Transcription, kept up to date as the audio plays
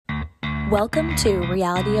Welcome to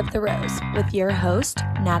Reality of the Rose with your host,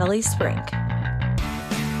 Natalie Sprink.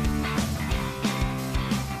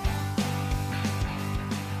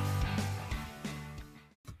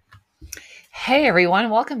 Hey everyone,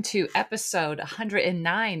 welcome to episode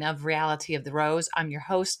 109 of Reality of the Rose. I'm your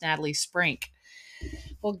host, Natalie Sprink.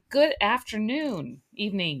 Well, good afternoon,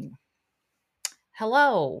 evening,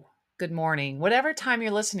 hello, good morning, whatever time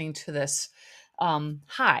you're listening to this.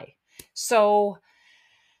 Hi. So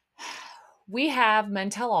we have Men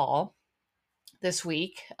Tell All this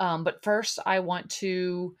week, but first I want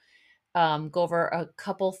to go over a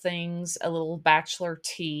couple things, a little bachelor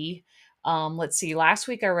tea. Let's see, last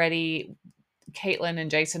week already, Caitlin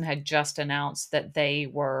and Jason had just announced that they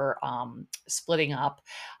were splitting up.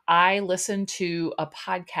 I listened to a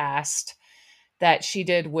podcast that she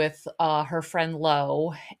did with her friend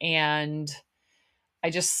Lo, and I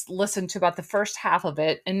just listened to about the first half of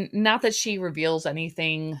it. And not that she reveals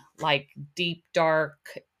anything like deep,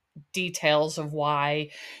 dark details of why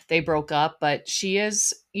they broke up, but she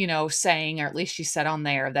is, saying, or at least she said on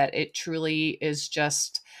there, that it truly is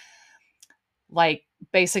just like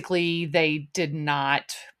basically they did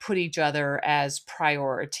not put each other as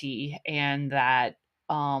priority, and that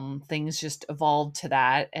things just evolved to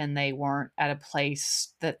that, and they weren't at a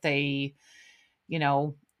place that they, you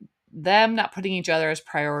know them not putting each other as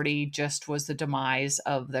priority just was the demise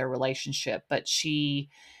of their relationship. But she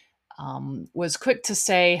was quick to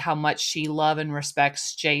say how much she loves and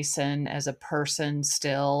respects Jason as a person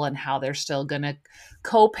still, and how they're still going to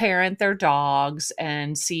co-parent their dogs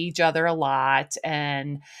and see each other a lot,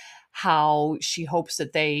 and how she hopes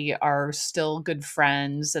that they are still good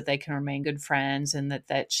friends, that they can remain good friends, and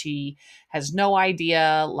that she has no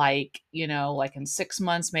idea, like, like in 6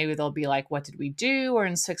 months, maybe they'll be like, what did we do? Or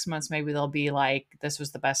in 6 months, maybe they'll be like, this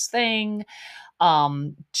was the best thing.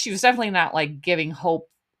 She was definitely not like giving hope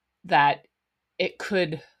that it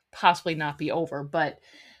could possibly not be over, but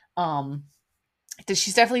um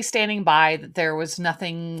she's definitely standing by that there was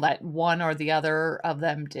nothing that one or the other of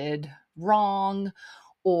them did wrong,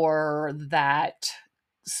 or that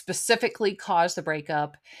specifically caused the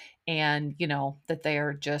breakup, and that they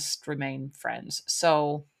are just remain friends.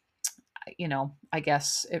 So I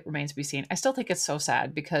guess it remains to be seen. I still think it's so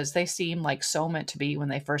sad because they seem like so meant to be when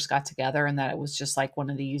they first got together, and that it was just like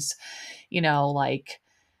one of these, like,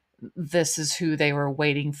 this is who they were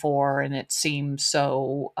waiting for. And it seemed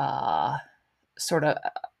so sort of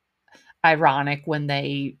ironic when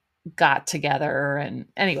they got together. And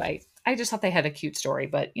anyway, I just thought they had a cute story,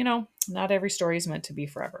 but not every story is meant to be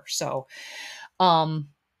forever. So, and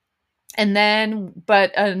then,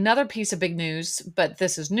 but another piece of big news, but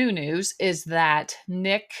this is new news, is that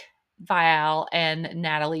Nick Vial and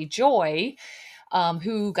Natalie Joy,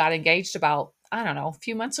 who got engaged about, I don't know, a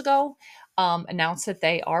few months ago, announced that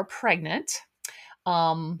they are pregnant.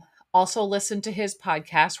 Also listened to his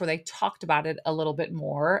podcast where they talked about it a little bit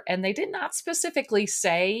more, and they did not specifically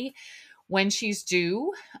say when she's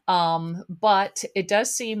due. But it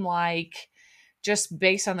does seem like, just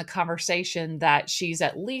based on the conversation, that she's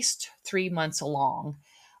at least 3 months along.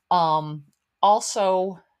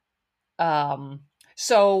 Also,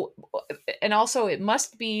 so, and also it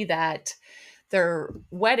must be that their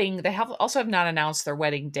wedding, they have not announced their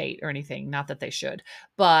wedding date or anything, not that they should,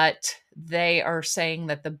 but they are saying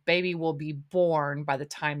that the baby will be born by the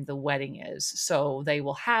time the wedding is, so they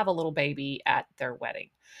will have a little baby at their wedding.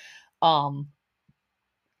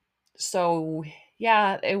 So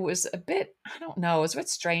yeah, it was a bit, I don't know, it was a bit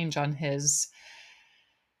strange on his,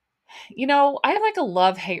 I have like a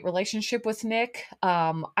love-hate relationship with Nick.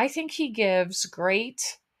 I think he gives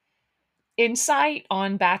great insight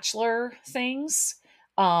on Bachelor things.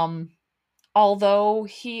 Um, Although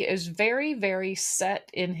he is very, very set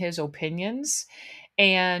in his opinions.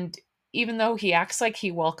 And even though he acts like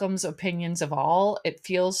he welcomes opinions of all, it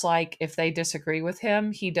feels like if they disagree with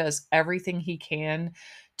him, he does everything he can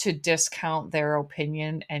to discount their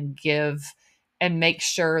opinion and make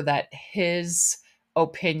sure that his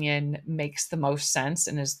opinion makes the most sense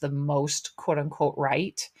and is the most quote unquote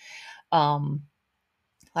right. Um,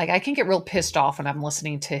 like, I can get real pissed off when I'm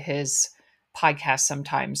listening to his podcast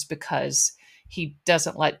sometimes because he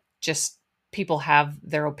doesn't let just people have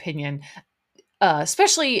their opinion,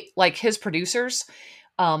 especially like his producers,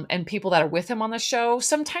 and people that are with him on the show.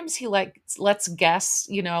 Sometimes he lets guests,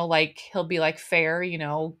 like he'll be like, fair,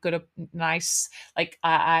 good, nice, like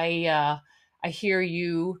I hear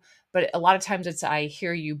you, but a lot of times it's I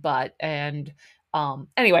hear you, but, and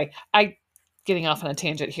anyway, I getting off on a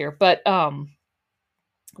tangent here, but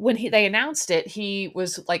when they announced it, he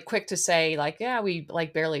was like quick to say, like, yeah, we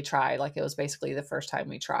like barely tried, like it was basically the first time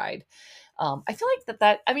we tried. I feel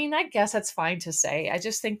like I mean, I guess that's fine to say. I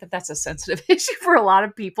just think that that's a sensitive issue for a lot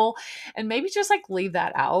of people, and maybe just like leave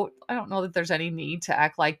that out. I don't know that there's any need to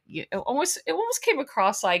act like it almost came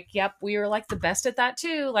across like, yep, we are like the best at that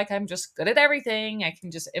too. Like I'm just good at everything. I can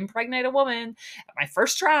just impregnate a woman at my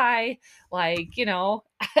first try. Like,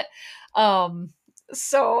 um,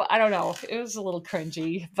 so I don't know. It was a little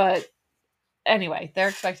cringy, but anyway, they're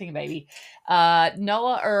expecting a baby.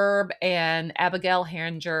 Noah Erb and Abigail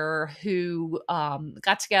Hanger, who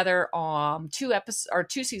got together on 2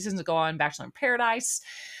 seasons ago on Bachelor in Paradise.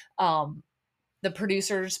 The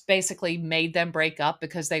producers basically made them break up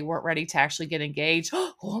because they weren't ready to actually get engaged.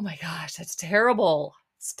 Oh my gosh, that's terrible.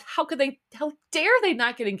 How dare they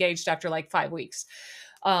not get engaged after like 5 weeks?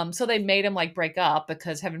 So they made him like break up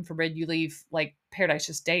because heaven forbid you leave like Paradise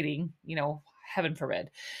just dating, heaven forbid.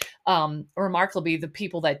 Remarkably, the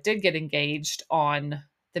people that did get engaged on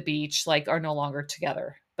the beach like are no longer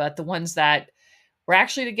together, but the ones that were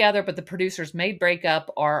actually together but the producers made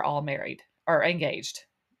breakup are all married or engaged.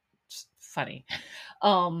 It's funny.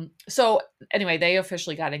 So anyway, they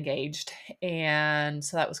officially got engaged, and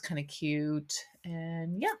so that was kind of cute.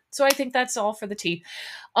 And yeah, so I think that's all for the tea.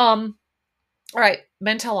 All right,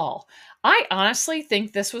 men tell all. I honestly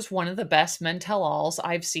think this was one of the best men tell alls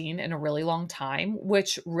I've seen in a really long time,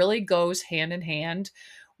 which really goes hand in hand.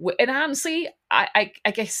 And honestly, I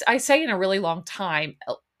guess I say in a really long time.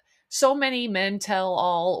 So many men tell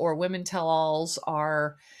all or women tell alls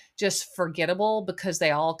are just forgettable because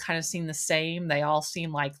they all kind of seem the same. They all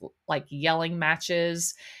seem like yelling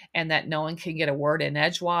matches, and that no one can get a word in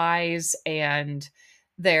edgewise, and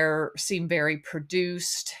they seem very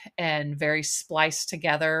produced and very spliced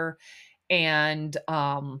together. And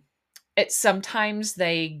it sometimes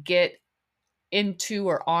they get into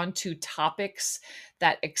or onto topics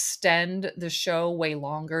that extend the show way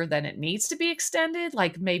longer than it needs to be extended.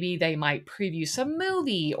 Like maybe they might preview some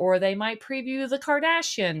movie, or they might preview the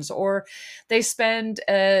Kardashians, or they spend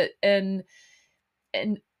an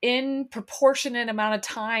in proportionate amount of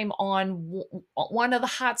time on one of the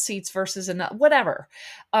hot seats versus another, whatever.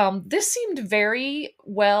 This seemed very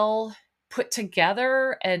well put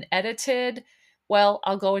together and edited. Well,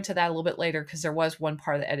 I'll go into that a little bit later because there was one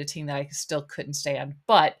part of the editing that I still couldn't stand,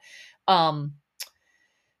 but um,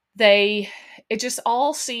 it just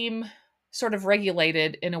all seemed sort of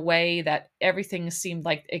regulated in a way that everything seemed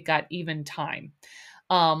like it got even time.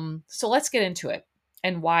 So let's get into it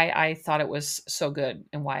and why I thought it was so good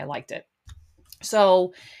and why I liked it.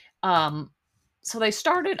 So, um, so they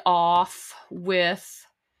started off with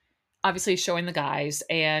obviously showing the guys,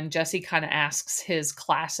 and Jesse kind of asks his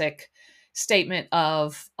classic statement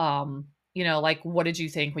of, like, what did you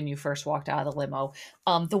think when you first walked out of the limo?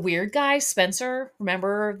 The weird guy, Spencer,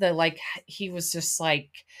 remember he was just like,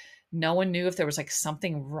 no one knew if there was like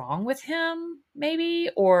something wrong with him, maybe,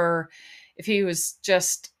 or if he was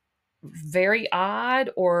just very odd,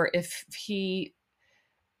 or if he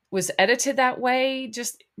was edited that way.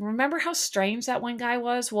 Just remember how strange that one guy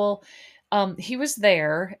was. Well, he was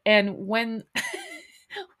there, and when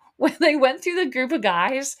when they went through the group of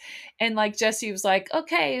guys, and like Jesse was like,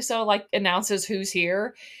 okay, so like announces who's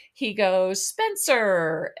here. He goes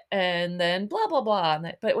Spencer, and then blah blah blah.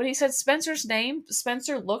 But when he said Spencer's name,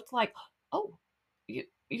 Spencer looked like, oh,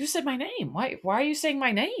 you said my name. Why are you saying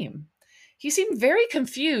my name? He seemed very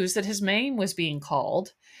confused that his name was being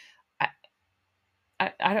called.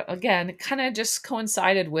 I don't, again, it kind of just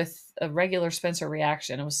coincided with a regular Spencer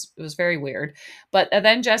reaction. It was very weird. But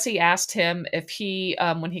then Jesse asked him if he,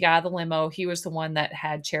 when he got out of the limo, he was the one that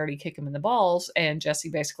had Charity kick him in the balls, and Jesse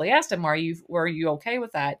basically asked him, were you okay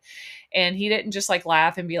with that?" And he didn't just like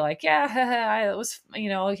laugh and be like, "Yeah, I was,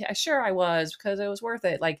 sure I was because it was worth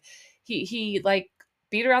it." Like he like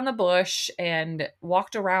beat around the bush and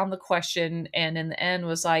walked around the question, and in the end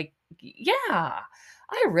was like, "Yeah,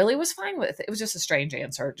 I really was fine with it." It was just a strange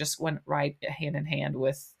answer. Just went right hand in hand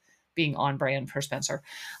with being on brand for Spencer.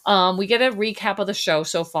 We get a recap of the show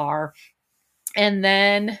so far. And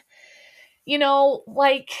then,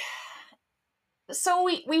 like, so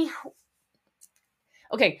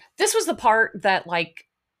okay, this was the part that, like,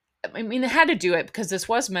 I mean, it had to do it because this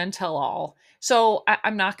was Men Tell All. So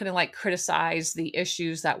I'm not going to like criticize the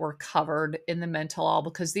issues that were covered in the Men Tell All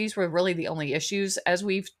because these were really the only issues, as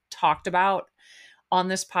we've talked about on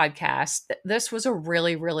this podcast. This was a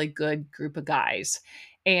really, really good group of guys.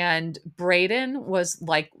 And Braden was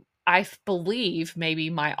like, I believe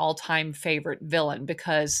maybe my all-time favorite villain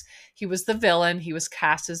because he was the villain. He was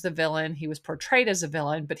cast as the villain. He was portrayed as a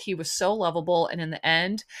villain, but he was so lovable. And in the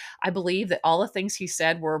end, I believe that all the things he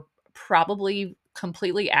said were probably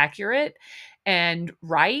completely accurate and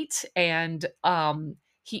right. And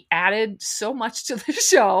He added so much to the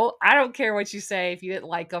show. I don't care what you say. If you didn't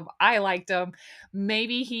like him, I liked him.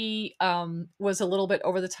 Maybe he was a little bit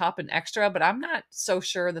over the top and extra, but I'm not so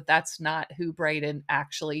sure that that's not who Braden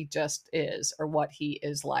actually just is or what he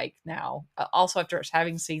is like now. Also, after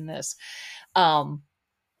having seen this, um,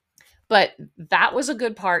 but that was a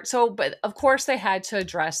good part. So, but of course, they had to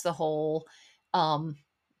address the whole um,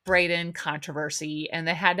 Braden controversy, and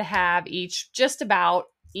they had to have just about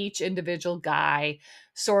each individual guy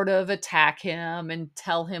sort of attack him and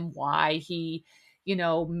tell him why he,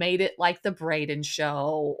 made it like the Braden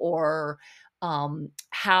show, or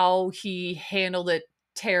how he handled it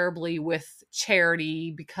terribly with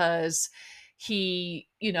Charity because he,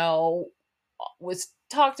 was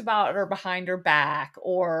talked about her behind her back,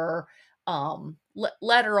 or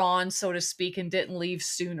led her on, so to speak, and didn't leave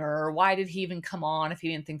sooner. Why did he even come on if he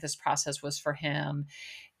didn't think this process was for him?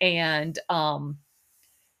 And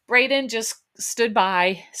Braden just stood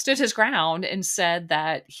his ground and said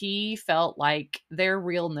that he felt like their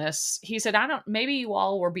realness. He said, maybe you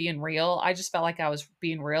all were being real. I just felt like I was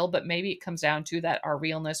being real, but maybe it comes down to that our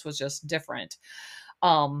realness was just different.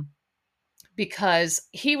 Because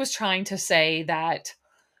he was trying to say that,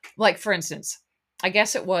 like, for instance, I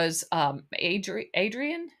guess it was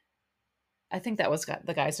Adrian. I think that was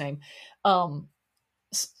the guy's name. Um,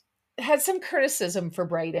 had some criticism for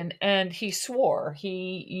Braden, and he swore.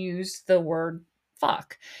 He used the word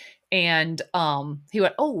fuck, and he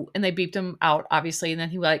went, oh, and they beeped him out, obviously, and then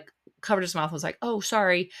he like covered his mouth and was like, oh,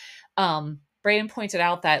 sorry. Braden pointed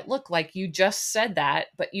out that, look, like, you just said that,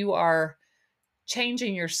 but you are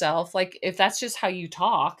changing yourself. Like, if that's just how you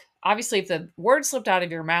talk, obviously if the word slipped out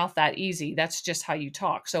of your mouth that easy, that's just how you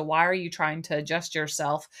talk. So why are you trying to adjust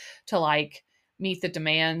yourself to like meet the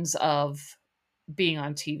demands of being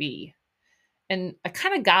on TV? And I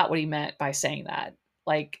kind of got what he meant by saying that.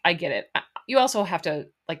 Like, I get it. You also have to,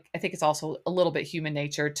 like, I think it's also a little bit human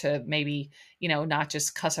nature to maybe, not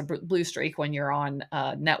just cuss a blue streak when you're on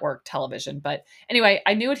network television. But anyway,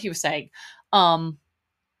 I knew what he was saying.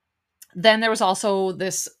 Then there was also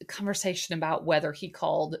this conversation about whether he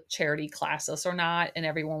called Charity classless or not, and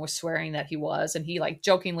everyone was swearing that he was. And he like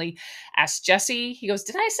jokingly asked Jesse, he goes,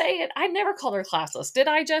 "Did I say it? I never called her classless. Did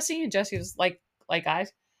I, Jesse?" And Jesse was like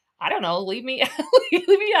I don't know, leave me leave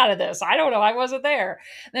me out of this. I don't know, I wasn't there.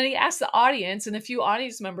 And then he asked the audience, and a few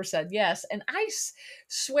audience members said yes. And I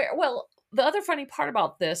swear, well, the other funny part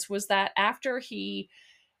about this was that after he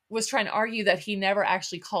was trying to argue that he never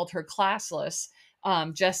actually called her classless,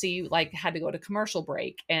 Jesse like had to go to commercial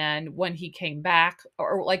break. And when he came back,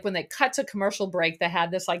 or like when they cut to commercial break, they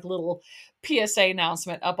had this like little PSA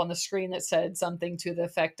announcement up on the screen that said something to the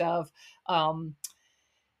effect of,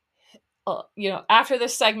 after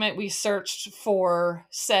this segment, we searched for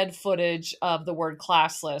said footage of the word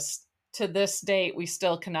classless. To this date, we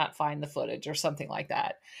still cannot find the footage, or something like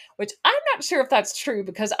that, which I'm not sure if that's true,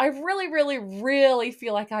 because I really, really, really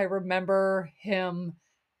feel like I remember him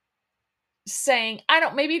saying,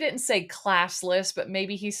 maybe he didn't say classless, but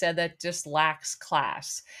maybe he said that just lacks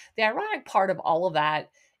class. The ironic part of all of that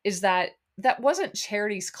is that that wasn't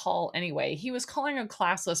Charity's call anyway. He was calling her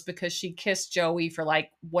classless because she kissed Joey for like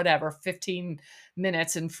whatever 15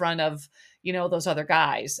 minutes in front of, those other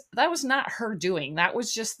guys. That was not her doing. That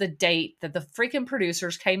was just the date that the freaking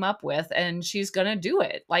producers came up with, and she's going to do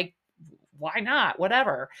it. Like, why not?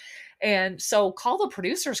 Whatever. And so call the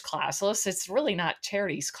producers classless. It's really not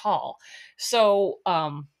Charity's call. So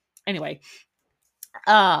anyway,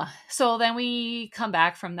 so then we come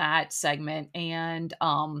back from that segment, and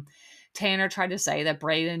Tanner tried to say that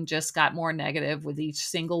Braden just got more negative with each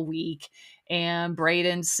single week. And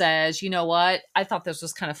Braden says, you know what? I thought this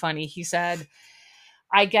was kind of funny. He said,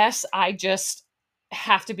 I guess I just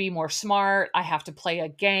have to be more smart. I have to play a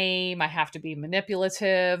game. I have to be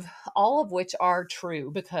manipulative, all of which are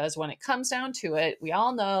true, because when it comes down to it, we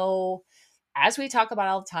all know, as we talk about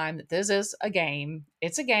all the time, that this is a game.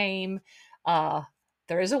 It's a game. Uh,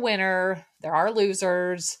 there is a winner. There are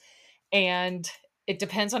losers. And it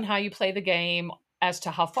depends on how you play the game as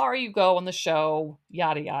to how far you go on the show,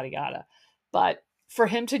 yada, yada, yada. But for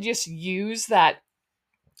him to just use that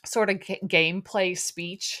sort of gameplay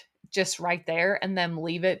speech just right there and then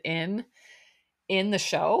leave it in the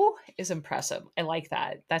show is impressive. I like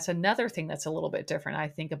that. That's another thing that's a little bit different, I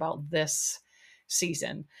think, about this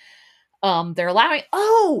season. They're allowing,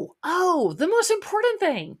 the most important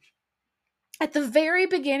thing. At the very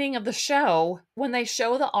beginning of the show, when they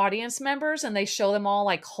show the audience members and they show them all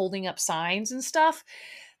like holding up signs and stuff,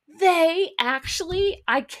 they actually,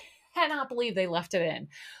 I cannot believe they left it in,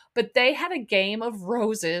 but they had a Game of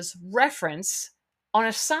Roses reference on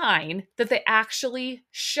a sign that they actually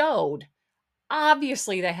showed.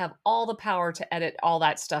 obviously they have all the power to edit all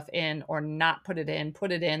that stuff in or not put it in,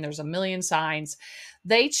 put it in. There's a million signs.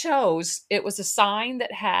 They chose, it was a sign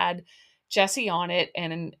that had Jesse on it.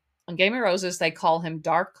 And on Game of Roses, they call him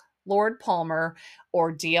Dark Lord Palmer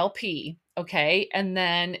or DLP. Okay. And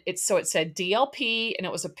then it said DLP and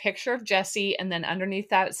it was a picture of Jesse. And then underneath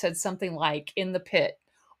that, it said something like in the pit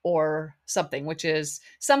or something, which is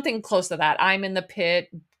something close to that. I'm in the pit,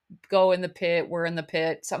 go in the pit, we're in the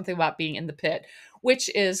pit, something about being in the pit, which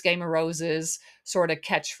is Game of Roses sort of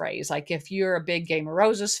catchphrase. Like if you're a big Game of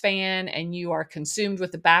Roses fan and you are consumed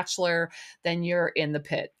with The Bachelor, then you're in the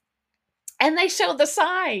pit. And they showed the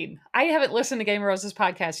sign. I haven't listened to Game of Roses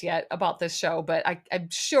podcast yet about this show, but I'm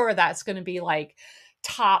sure that's going to be like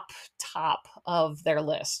top of their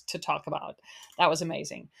list to talk about. That was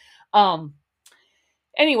amazing.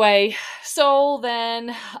 Anyway, so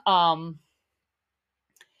then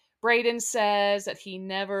Brayden says that he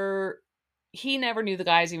never knew the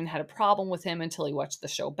guys even had a problem with him until he watched the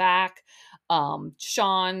show back.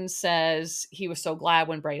 Sean says he was so glad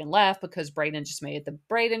when Brayden left because Brayden just made it the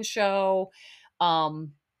Brayden show.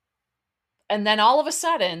 And then all of a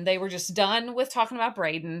sudden they were just done with talking about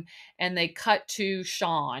Brayden and they cut to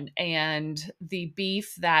Sean and the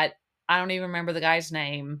beef that I don't even remember the guy's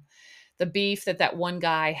name. The beef that one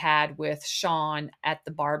guy had with Sean at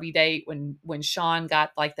the Barbie date when Sean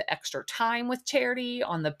got like the extra time with Charity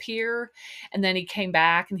on the pier. And then he came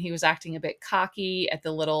back and he was acting a bit cocky at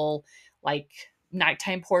the little like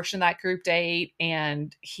nighttime portion of that group date.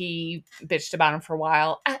 And he bitched about him for a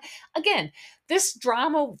while. Again, this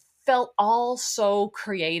drama felt all so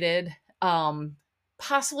created.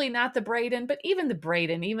 Possibly not the Brayden, but even the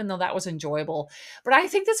Brayden, even though that was enjoyable. But I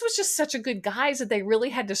think this was just such a good guys that they really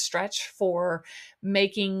had to stretch for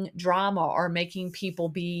making drama or making people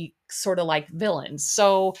be sort of like villains.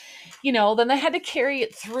 So, then they had to carry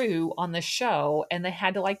it through on the show and they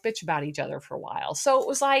had to like bitch about each other for a while. So it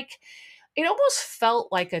was like, it almost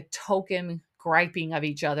felt like a token griping of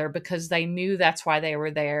each other because they knew that's why they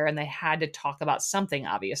were there and they had to talk about something,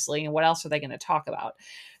 obviously. And what else are they going to talk about?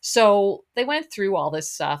 So they went through all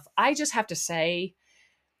this stuff. I just have to say,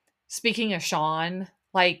 speaking of Sean,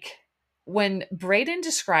 like when Brayden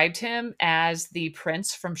described him as the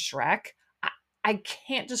prince from Shrek, I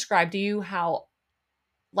can't describe to you how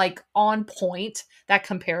like on point that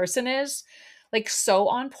comparison is. Like so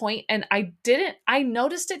on point. And I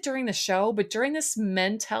noticed it during the show, but during this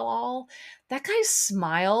Men Tell All, that guy's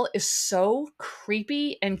smile is so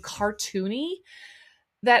creepy and cartoony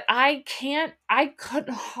that I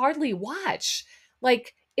couldn't hardly watch.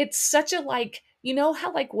 Like it's such a like,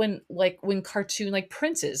 how like when cartoon like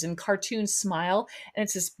princes and cartoons smile and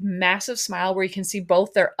it's this massive smile where you can see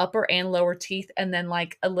both their upper and lower teeth and then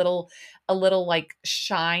like a little like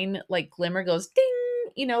shine like glimmer goes ding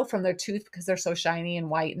from their tooth because they're so shiny and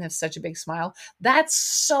white and have such a big smile. That's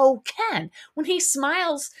so Ken. When he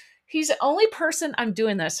smiles, he's the only person I'm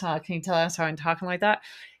doing this, huh? Can you tell us how I'm talking like that?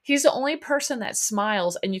 He's the only person that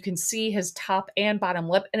smiles and you can see his top and bottom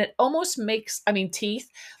lip and it almost makes, teeth,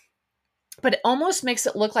 but it almost makes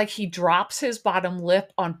it look like he drops his bottom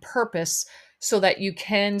lip on purpose so that you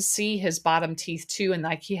can see his bottom teeth too. And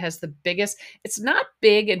like he has the biggest, it's not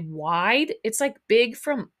big and wide. It's like big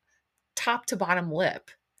from top to bottom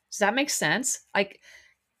lip. Does that make sense? Like,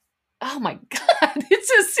 oh my God, it's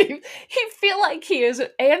just, he feel like he is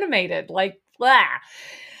animated, like, blah.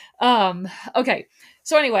 Okay.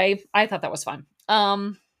 So anyway, I thought that was fun.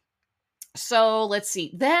 So let's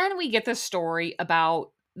see. Then we get the story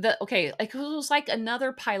about like it was like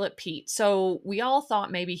another pilot Pete. So we all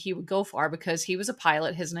thought maybe he would go far because he was a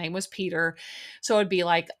pilot. His name was Peter. So it'd be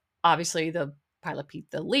like, obviously the pilot Pete,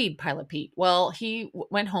 the lead pilot Pete. Well, he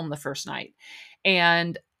went home the first night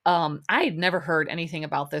and I had never heard anything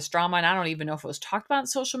about this drama and I don't even know if it was talked about on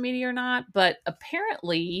social media or not, but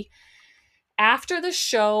apparently after the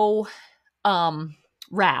show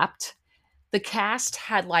wrapped, the cast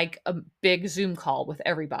had like a big Zoom call with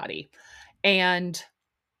everybody. And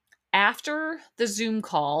after the Zoom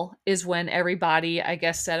call is when everybody, I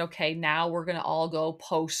guess, said, okay, now we're going to all go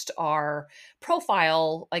post our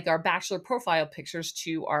profile, like our Bachelor profile pictures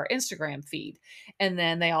to our Instagram feed. And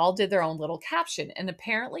then they all did their own little caption. And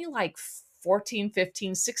apparently like 14,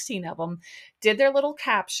 15, 16 of them did their little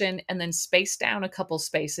caption and then spaced down a couple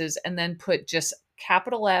spaces and then put just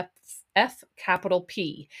capital F capital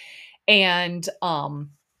P. And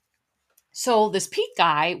so this Pete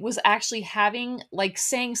guy was actually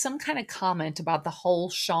saying some kind of comment about the whole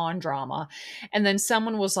Sean drama. And then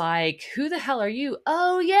someone was like, who the hell are you?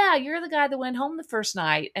 Oh yeah, you're the guy that went home the first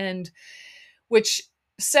night. And which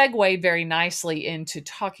segued very nicely into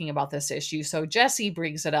talking about this issue. So Jesse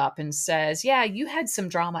brings it up and says, "Yeah, you had some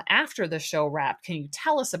drama after the show wrapped. Can you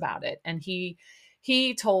tell us about it?" And he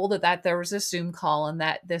told that there was a Zoom call and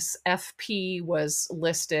that this FP was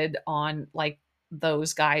listed on like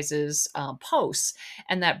those guys's posts,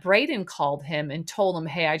 and that Braden called him and told him,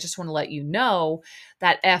 "Hey, I just want to let you know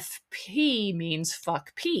that FP means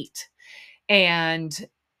fuck Pete." And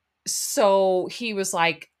so he was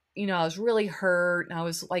like, I was really hurt. And I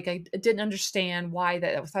was like, I didn't understand why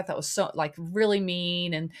that. I thought that was so like really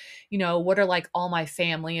mean. And, what are like all my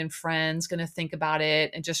family and friends going to think about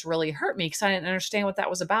it? And just really hurt me because I didn't understand what that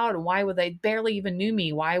was about. And why would they barely even knew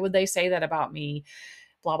me? Why would they say that about me?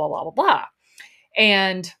 Blah, blah, blah, blah, blah.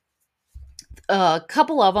 And a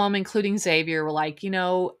couple of them, including Xavier, were like,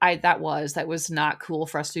 that was not cool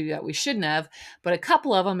for us to do that. We shouldn't have. But a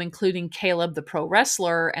couple of them, including Caleb, the pro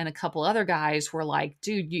wrestler, and a couple other guys were like,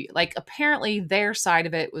 dude, you like, apparently their side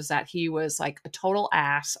of it was that he was like a total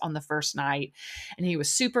ass on the first night and he was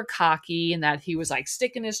super cocky and that he was like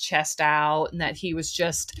sticking his chest out and that he was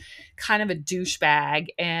just kind of a douchebag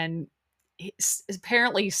and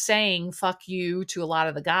apparently saying fuck you to a lot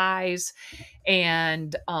of the guys.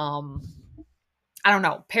 And, I don't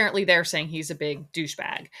know. Apparently, they're saying he's a big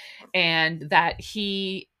douchebag, and that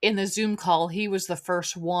he in the Zoom call he was the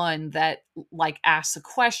first one that like asked the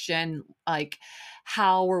question like,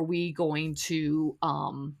 "How are we going to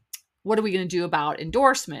what are we going to do about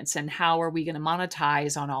endorsements, and how are we going to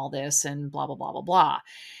monetize on all this, and blah blah blah blah blah."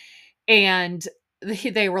 And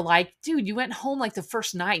they were like, "Dude, you went home like the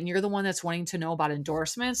first night, and you're the one that's wanting to know about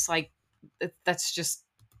endorsements. Like, that's just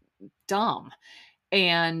dumb."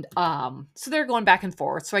 And so they're going back and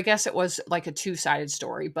forth. So I guess it was like a two-sided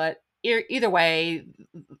story, but either way,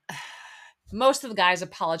 most of the guys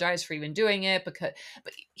apologized for even doing it but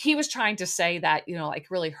he was trying to say that, like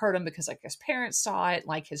really hurt him because like his parents saw it,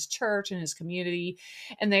 like his church and his community.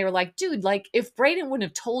 And they were like, dude, like if Braden wouldn't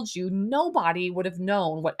have told you, nobody would have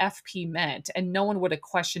known what FP meant and no one would have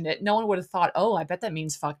questioned it. No one would have thought, oh, I bet that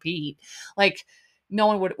means fuck Pete. Like no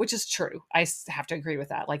one would, which is true. I have to agree with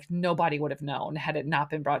that. Like nobody would have known had it not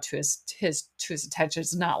been brought to his attention.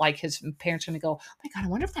 It's not like his parents are going to go, oh my God, I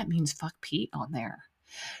wonder if that means fuck Pete on there.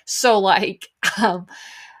 So like,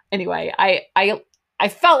 anyway, I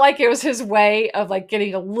felt like it was his way of like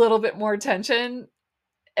getting a little bit more attention.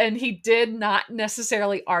 And he did not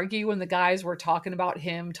necessarily argue when the guys were talking about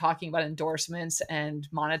him, talking about endorsements and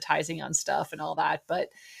monetizing on stuff and all that. But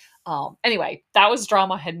anyway, that was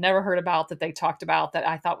drama I had never heard about that they talked about that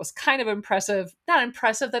I thought was kind of impressive. Not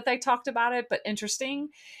impressive that they talked about it, but interesting.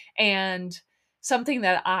 And something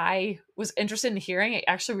that I was interested in hearing. I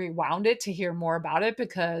actually rewound it to hear more about it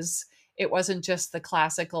because it wasn't just the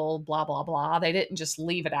classical blah, blah, blah. They didn't just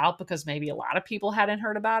leave it out because maybe a lot of people hadn't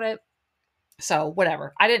heard about it. So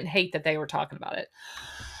whatever. I didn't hate that they were talking about it.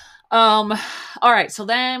 All right. So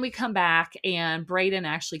then we come back and Braden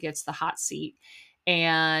actually gets the hot seat.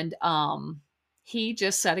 And he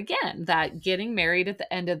just said again that getting married at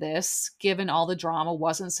the end of this, given all the drama,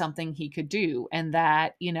 wasn't something he could do. And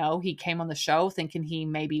that, he came on the show thinking he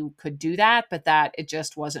maybe could do that, but that it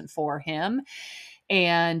just wasn't for him.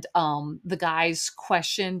 And the guys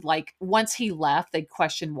questioned, like, once he left, they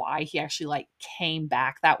questioned why he actually like came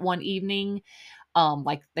back that one evening.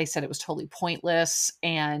 Like they said it was totally pointless.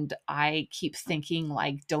 And I keep thinking,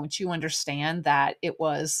 like, don't you understand that it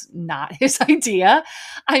was not his idea?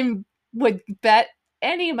 I would bet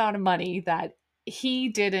any amount of money that he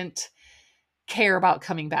didn't care about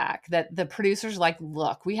coming back, that the producers like,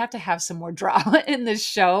 look, we have to have some more drama in this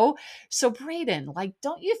show. So Braden, like,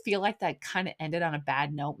 don't you feel like that kind of ended on a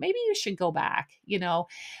bad note? Maybe you should go back,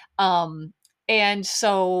 and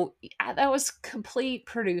so that was complete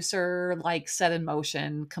producer like set in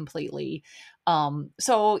motion completely.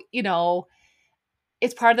 So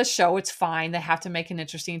it's part of the show. It's fine. They have to make an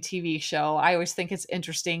interesting TV show. I always think it's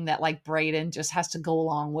interesting that like Braden just has to go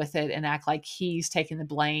along with it and act like he's taking the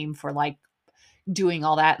blame for like doing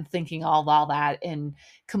all that and thinking all that and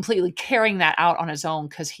completely carrying that out on his own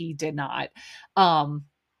because he did not. And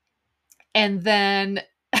then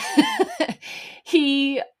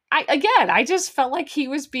I just felt like he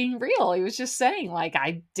was being real. He was just saying like,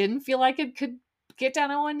 I didn't feel like it could get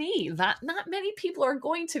down on one knee. Not many people are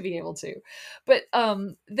going to be able to, but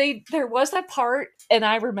there was that part, and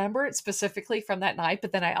I remember it specifically from that night.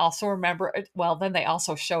 But then I also remember it. Well, then they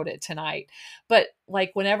also showed it tonight. But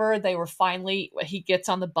like whenever they were finally, he gets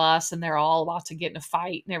on the bus and they're all about to get in a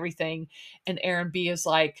fight and everything, and Aaron B is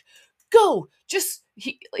like, "Go, just."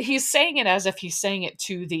 He's saying it as if he's saying it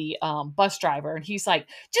to the bus driver, and he's like,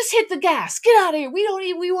 "Just hit the gas, get out of here.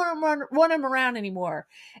 We want to run him around anymore."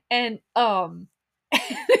 And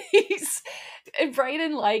he's and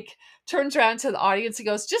Brayden like turns around to the audience. He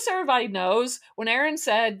goes, just so everybody knows, when Aaron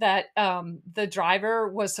said that the driver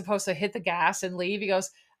was supposed to hit the gas and leave, he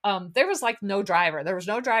goes, there was like no driver. There was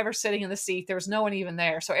no driver sitting in the seat. There was no one even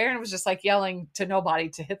there. So Aaron was just like yelling to nobody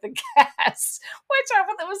to hit the gas, which I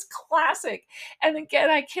thought that was classic. And again,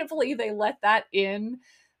 I can't believe they let that in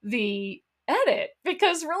the edit,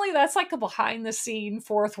 because really that's like a behind the scene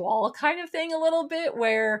fourth wall kind of thing a little bit,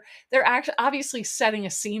 where they're actually obviously setting a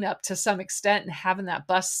scene up to some extent and having that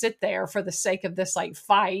bus sit there for the sake of this like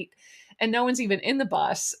fight, and no one's even in the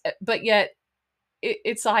bus, but yet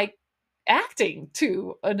it's like acting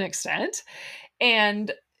to an extent.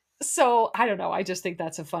 And so I don't know. I just think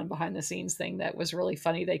that's a fun behind the scenes thing that was really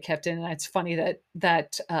funny. They kept in, and it's funny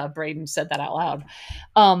that Brayden said that out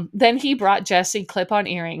loud. Then he brought Jesse clip-on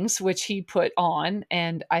earrings, which he put on,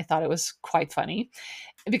 and I thought it was quite funny,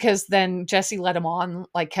 because then Jesse let him on,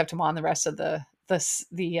 like kept him on the rest of the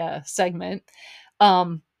segment.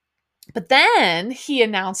 But then he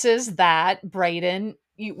announces that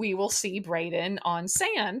we will see Brayden on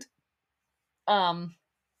sand,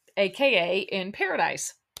 aka in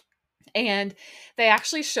Paradise. And they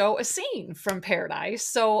actually show a scene from Paradise.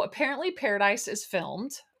 So apparently Paradise is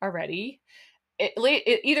filmed already.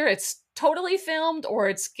 Either it's totally filmed or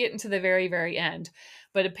it's getting to the very, very end.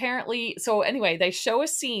 But apparently, so anyway, they show a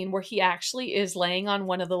scene where he actually is laying on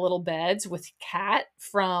one of the little beds with Kat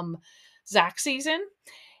from Zach's season.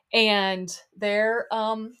 And they're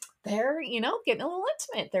getting a little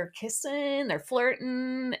intimate. They're kissing, they're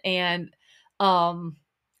flirting. And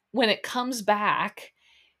when it comes back,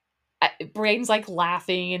 Brayden's like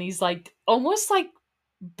laughing, and he's like almost like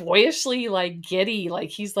boyishly like giddy, like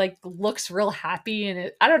he's like looks real happy,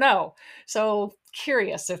 and I don't know. So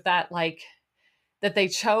curious if that like that they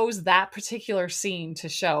chose that particular scene to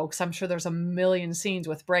show, because I'm sure there's a million scenes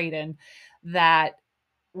with Brayden, that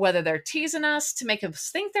whether they're teasing us to make us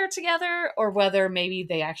think they're together, or whether maybe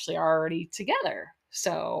they actually are already together.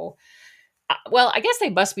 So well, I guess they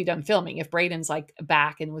must be done filming if Brayden's like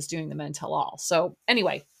back and was doing the men tell all. So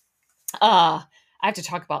anyway, I have to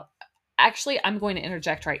talk about, actually, I'm going to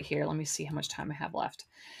interject right here. Let me see how much time I have left.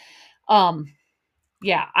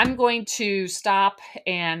 Yeah, I'm going to stop,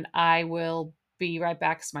 and I will be right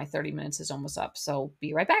back because my 30 minutes is almost up. So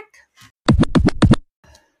be right back.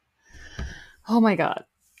 Oh my God.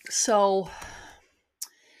 So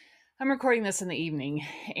I'm recording this in the evening,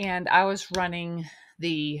 and I was running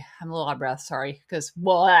I'm a little out of breath, sorry, because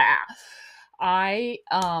I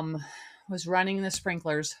was running the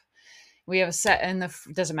sprinklers. We have a set, and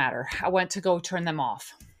doesn't matter. I went to go turn them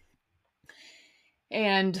off.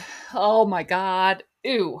 And oh my God,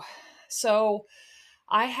 ew. So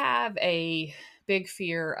I have a big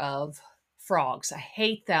fear of frogs. I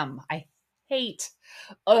hate them. I hate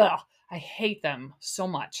them so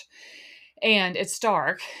much. And it's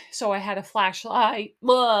dark, so I had a flashlight.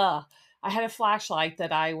 I had a flashlight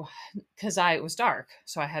because it was dark,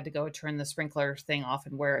 so I had to go turn the sprinkler thing off,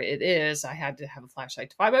 and where it is, I had to have a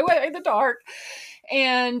flashlight to find my way in the dark.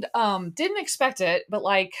 And didn't expect it, but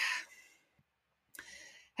like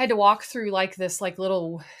had to walk through like this like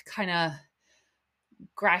little kind of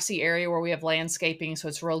grassy area where we have landscaping, so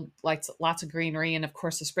it's real like lots of greenery, and of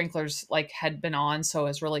course the sprinklers like had been on, so it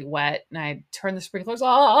was really wet, and I turned the sprinklers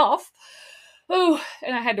off. Oh,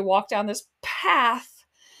 and I had to walk down this path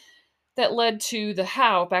that led to the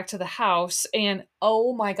house, back to the house, and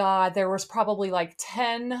oh my God, there was probably like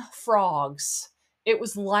 10 frogs. It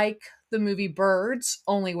was like the movie Birds,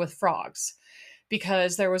 only with frogs,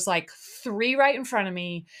 because there was like 3 right in front of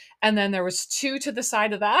me, and then there was 2 to the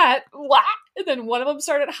side of that, and then one of them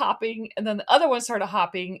started hopping, and then the other one started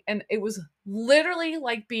hopping, and it was literally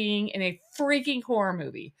like being in a freaking horror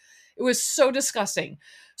movie. It was so disgusting.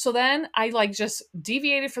 So then I like just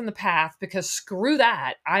deviated from the path, because screw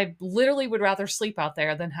that. I literally would rather sleep out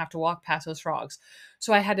there than have to walk past those frogs.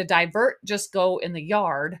 So I had to divert, just go in the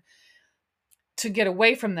yard to get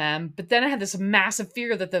away from them. But then I had this massive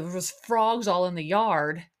fear that there was frogs all in the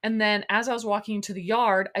yard. And then as I was walking to the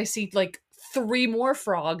yard, I see like 3 more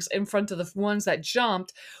frogs in front of the ones that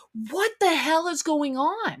jumped. What the hell is going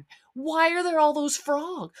on? Why are there all those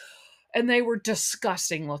frogs? And they were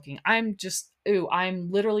disgusting looking. I'm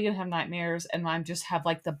literally gonna have nightmares, and I'm just have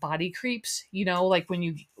like the body creeps, like when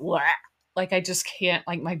you, like I just can't,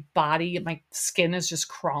 like my skin is just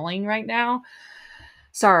crawling right now.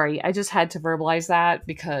 Sorry, I just had to verbalize that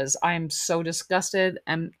because I'm so disgusted,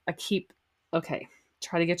 and okay,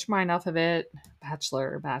 try to get your mind off of it.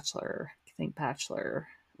 Bachelor, think bachelor.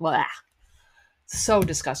 Blah. So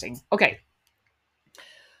disgusting. Okay.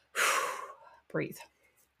 Breathe.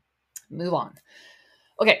 Move on.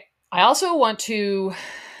 Okay, I also want to,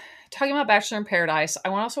 talking about Bachelor in Paradise,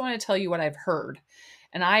 also want to tell you what I've heard.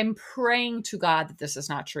 And I'm praying to God that this is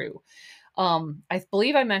not true. I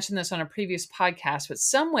believe I mentioned this on a previous podcast, but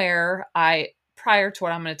somewhere prior to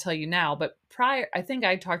what I'm going to tell you now, but prior, I think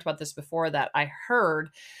I talked about this before, that I heard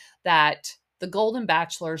that the Golden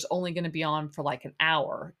Bachelor is only going to be on for like an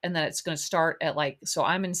hour, and then it's going to start at so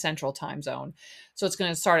I'm in Central Time Zone. So it's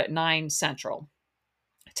going to start at 9 Central,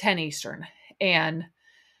 10 Eastern. And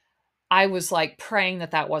I was like praying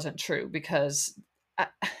that that wasn't true, because uh,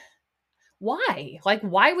 why? Like,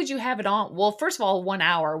 why would you have it on? Well, first of all, 1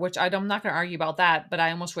 hour, which I'm not going to argue about that, but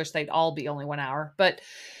I almost wish they'd all be only 1 hour. But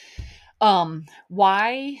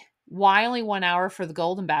why only 1 hour for the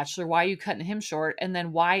Golden Bachelor? Why are you cutting him short? And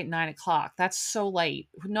then why at 9 o'clock? That's so late.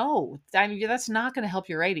 No, I mean, that's not going to help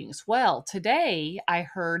your ratings. Well, today I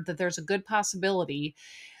heard that there's a good possibility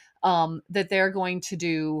that they're going to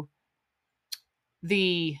do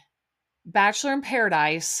the Bachelor in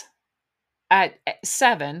Paradise at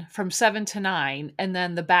 7, from 7 to 9, and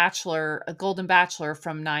then the Bachelor, a Golden Bachelor,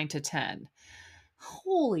 from 9 to 10.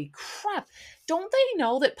 Holy crap. Don't they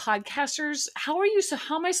know that podcasters, how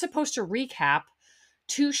am I supposed to recap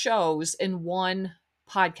 2 shows in one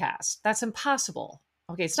podcast? That's impossible.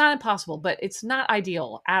 Okay, it's not impossible, but it's not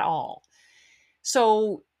ideal at all.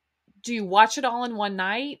 So do you watch it all in one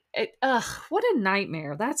night? What a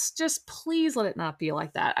nightmare. That's just, please let it not be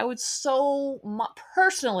like that. I would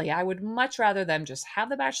personally, I would much rather them just have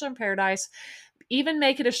The Bachelor in Paradise, even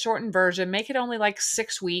make it a shortened version, make it only like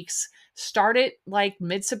 6 weeks, start it like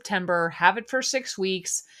mid-September, have it for 6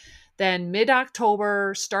 weeks, then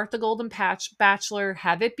mid-October, start the Golden Bachelor,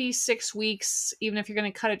 have it be 6 weeks, even if you're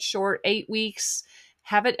going to cut it short, 8 weeks,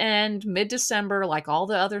 have it end mid-December like all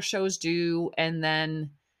the other shows do, and then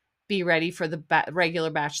be ready for the regular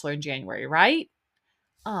Bachelor in January, right?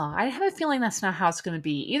 Oh, I have a feeling that's not how it's going to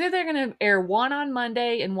be. Either they're going to air one on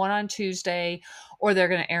Monday and one on Tuesday, or they're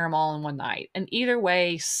going to air them all in one night. And either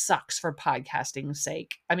way sucks for podcasting's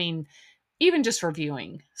sake. I mean, even just for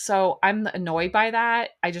viewing. So I'm annoyed by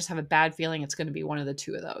that. I just have a bad feeling it's going to be one of the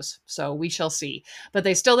two of those. So we shall see. But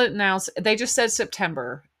they still didn't announce. They just said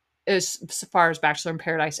September as far as Bachelor in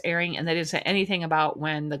Paradise airing, and they didn't say anything about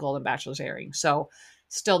when the Golden Bachelor's airing. So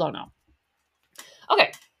still don't know.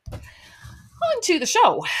 Okay, on to the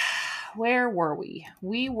show. Where were we?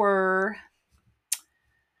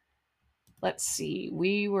 Let's see,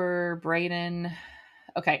 we were Brayden.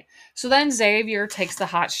 Okay, so then Xavier takes the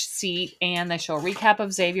hot seat, and they show a recap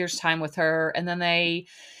of Xavier's time with her, and then they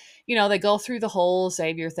go through the whole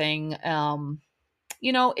Xavier thing.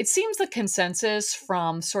 It seems the consensus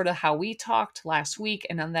from sort of how we talked last week,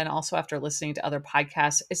 and then also after listening to other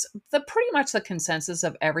podcasts, is pretty much the consensus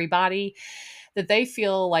of everybody, that they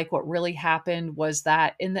feel like what really happened was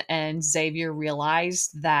that in the end, Xavier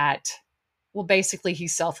realized that, well, basically he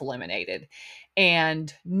self-eliminated,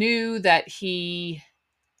 and knew that he,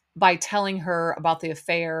 by telling her about the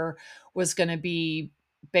affair, was going to be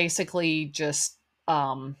basically just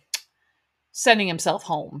sending himself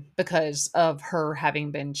home because of her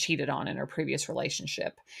having been cheated on in her previous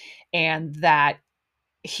relationship. And that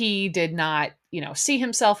he did not, see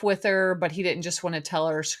himself with her, but he didn't just want to tell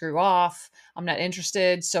her, screw off, I'm not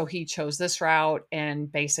interested. So he chose this route,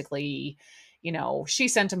 and basically, she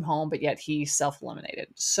sent him home, but yet he self-eliminated.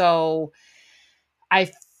 So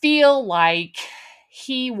I feel like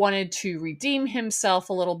he wanted to redeem himself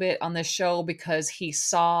a little bit on this show, because he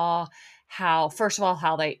saw how, first of all,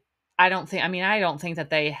 I don't think that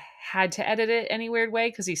they had to edit it any weird way,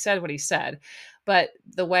 because he said what he said, but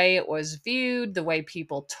the way it was viewed, the way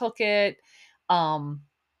people took it, and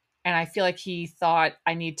I feel like he thought,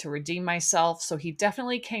 I need to redeem myself. So he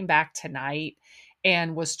definitely came back tonight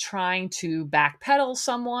and was trying to backpedal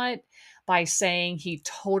somewhat by saying he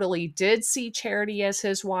totally did see Charity as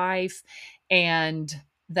his wife, and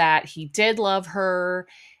that he did love her,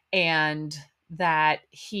 and that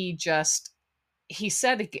he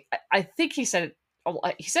said, I think he said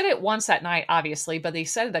it once that night, obviously, but he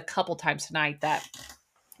said it a couple times tonight, that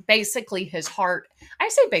basically his heart, I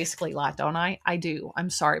say basically a lot, don't I? I do. I'm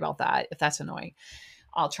sorry about that if that's annoying.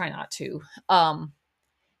 I'll try not to.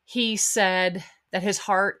 He said that his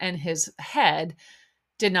heart and his head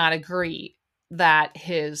did not agree, that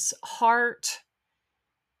his heart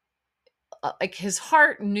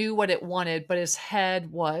knew what it wanted, but his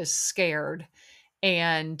head was scared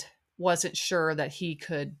and wasn't sure that he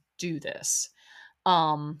could do this.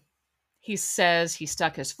 He says he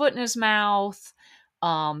stuck his foot in his mouth.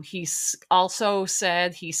 He's also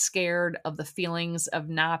said he's scared of the feelings of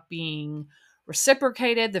not being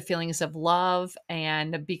reciprocated, the feelings of love,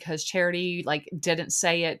 and because Charity didn't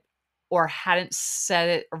say it or hadn't said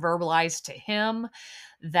it or verbalized to him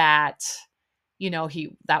that,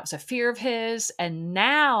 that was a fear of his. And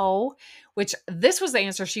now, which this was the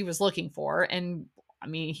answer she was looking for. And I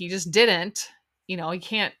mean, he just didn't, he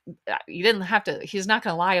can't, he didn't have to, he's not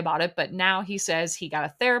going to lie about it. But now he says he got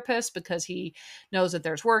a therapist because he knows that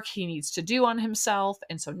there's work he needs to do on himself.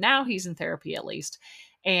 And so now he's in therapy at least.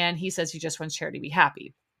 And he says he just wants Charity to be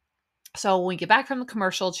happy. So when we get back from the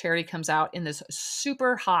commercial, Charity comes out in this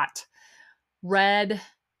super hot red,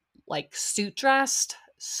 like suit dressed,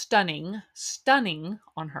 stunning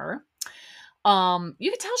on her.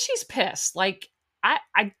 You can tell she's pissed. Like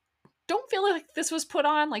I don't feel like this was put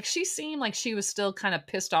on. Like she seemed like she was still kind of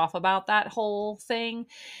pissed off about that whole thing.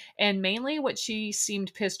 And mainly what she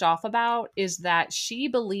seemed pissed off about is that she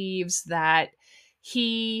believes that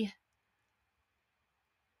he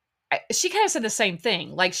she kind of said the same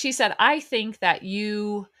thing. Like she said, I think that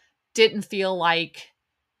you didn't feel like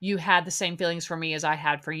you had the same feelings for me as I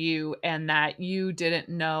had for you, and that you didn't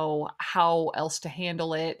know how else to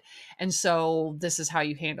handle it. And so this is how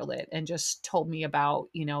you handled it, and just told me about,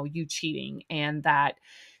 you cheating. And that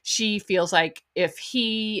she feels like if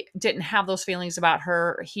he didn't have those feelings about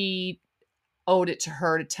her, he owed it to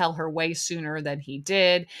her to tell her way sooner than he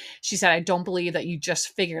did. She said, I don't believe that you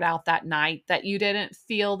just figured out that night that you didn't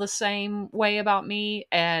feel the same way about me.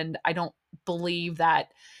 And I don't believe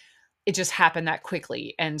that it just happened that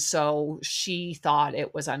quickly. And so she thought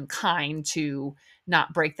it was unkind to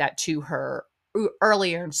not break that to her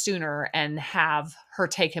earlier and sooner and have her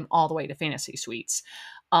take him all the way to fantasy suites.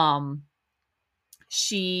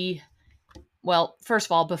 She, well, first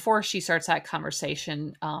of all, before she starts that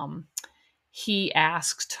conversation, he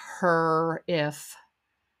asked her if,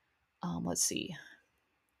 let's see.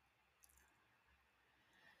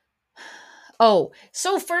 Oh,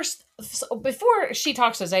 so first, before she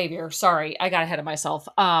talks to Xavier, sorry, I got ahead of myself.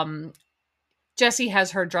 Jessie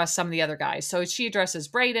has her address some of the other guys. So she addresses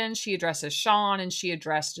Brayden, she addresses Sean, and she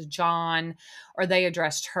addressed John, or they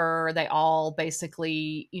addressed her. They all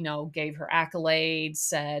basically, gave her accolades,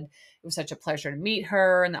 said it was such a pleasure to meet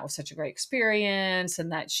her, and that was such a great experience,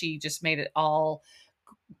 and that she just made it all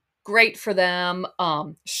great for them.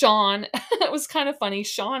 Sean, it was kind of funny.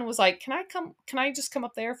 Sean was like, can I just come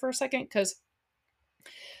up there for a second? Because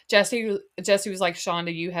Jesse was like, Sean,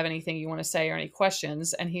 do you have anything you want to say or any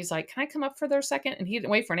questions? And he's like, can I come up for there a second? And he didn't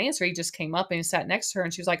wait for an answer. He just came up and he sat next to her,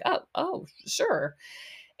 and she was like, oh, sure.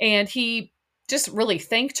 And he just really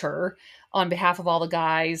thanked her on behalf of all the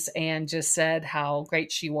guys and just said how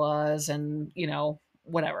great she was and,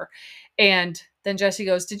 whatever. And then Jesse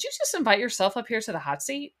goes, did you just invite yourself up here to the hot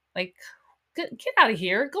seat? Like, get out of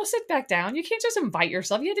here. Go sit back down. You can't just invite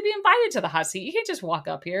yourself. You had to be invited to the hot seat. You can't just walk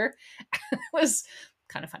up here. It was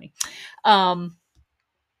kind of funny.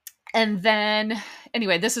 And then,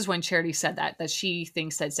 anyway, this is when Charity said that she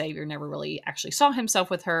thinks that Xavier never really actually saw himself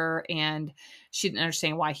with her, and she didn't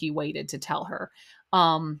understand why he waited to tell her.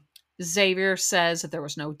 Xavier says that there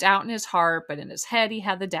was no doubt in his heart, but in his head he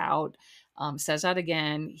had the doubt. Says that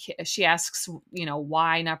again. She asks,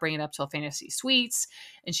 why not bring it up till Fantasy Suites?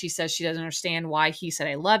 And she says she doesn't understand why he said,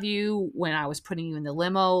 I love you when I was putting you in the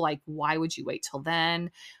limo. Like, why would you wait till then?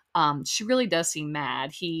 She really does seem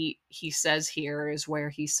mad. He says here is where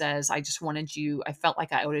he says, I just wanted you, I felt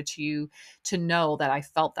like I owed it to you to know that I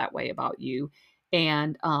felt that way about you.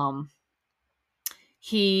 And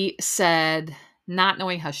he said, not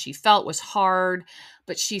knowing how she felt was hard,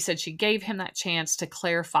 but she said she gave him that chance to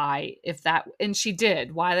clarify if that, and she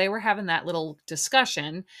did, while they were having that little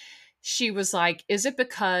discussion. She was like, is it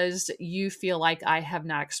because you feel like I have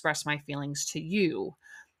not expressed my feelings to you?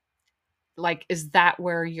 Like, is that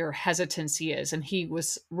where your hesitancy is? And he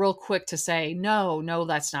was real quick to say, no,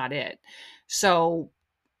 that's not it. So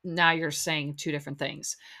now you're saying two different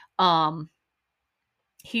things.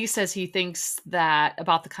 He says he thinks that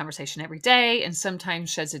about the conversation every day and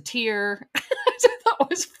sometimes sheds a tear. That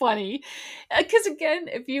was funny. Because again,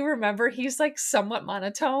 if you remember, he's like somewhat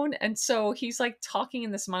monotone. And so he's like talking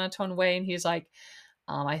in this monotone way. And he's like,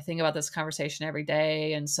 I think about this conversation every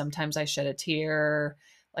day. And sometimes I shed a tear.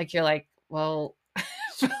 Like, you're like, well,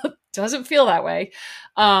 doesn't feel that way.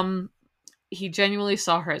 He genuinely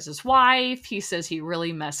saw her as his wife. He says he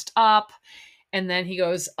really messed up. And then he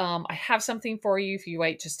goes, I have something for you if you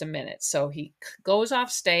wait just a minute. So he goes off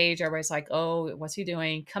stage. Everybody's like, oh, what's he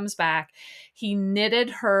doing? Comes back. He knitted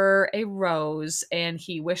her a rose and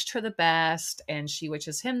he wished her the best and she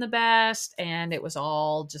wishes him the best. And it was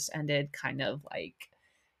all just ended kind of like,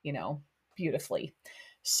 beautifully.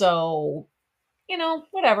 So,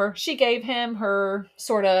 whatever. She gave him her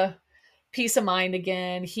sort of peace of mind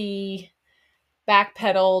again. He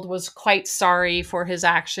backpedaled, was quite sorry for his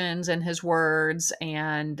actions and his words,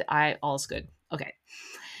 and all's good. Okay.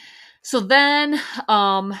 So then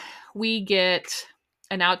we get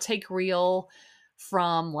an outtake reel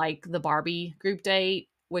from like the Barbie group date,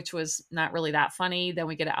 which was not really that funny. Then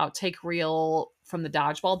we get an outtake reel from the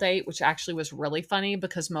dodgeball date, which actually was really funny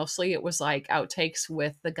because mostly it was like outtakes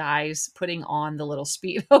with the guys putting on the little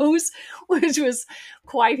speedos, which was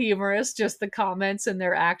quite humorous. Just the comments and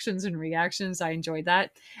their actions and reactions. I enjoyed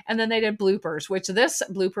that. And then they did bloopers, which this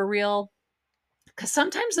blooper reel, because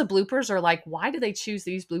sometimes the bloopers are like, why do they choose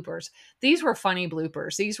these bloopers? These were funny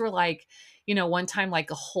bloopers. These were like, one time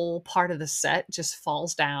like a whole part of the set just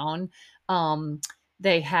falls down.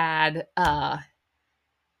 They had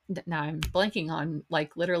now I'm blanking on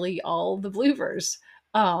like literally all the bloopers.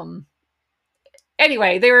 Um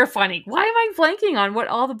anyway, they were funny. Why am I blanking on what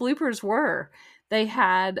all the bloopers were? They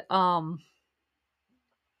had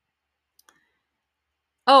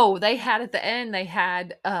they had at the end, they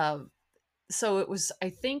had so it was, I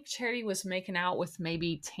think Charity was making out with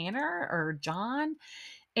maybe Tanner or John.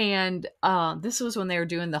 And this was when they were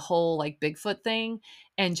doing the whole like Bigfoot thing.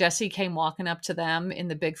 And Jesse came walking up to them in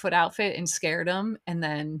the Bigfoot outfit and scared them. And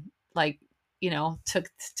then like, took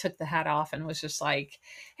the hat off and was just like,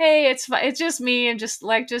 hey, it's just me. I'm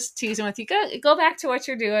just teasing with you. Go back to what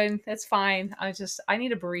you're doing. That's fine. I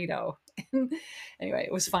need a burrito. Anyway,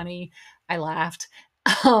 it was funny. I laughed.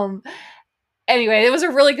 Um, anyway, it was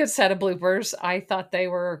a really good set of bloopers. I thought they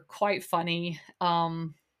were quite funny.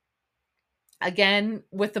 Again,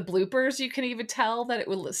 with the bloopers, you can even tell that it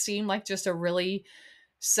would seem like just a really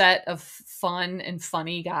set of fun and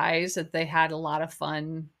funny guys, that they had a lot of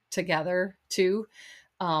fun together too.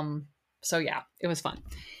 Um, so yeah, it was fun.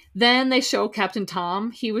 Then they show Captain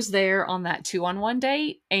Tom. He was there on that 2-on-1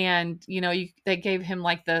 date, and they gave him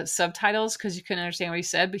like the subtitles because you couldn't understand what he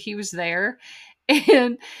said, but he was there.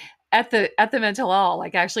 And at the mental hall,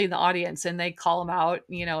 like actually in the audience, and they call him out,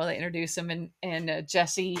 they introduce him, and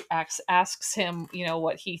Jesse asks him,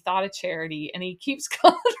 what he thought of Charity, and he keeps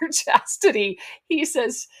calling her Chastity. He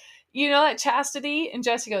says, that Chastity, and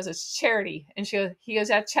Jesse goes, it's Charity, and he goes,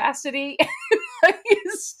 that Chastity.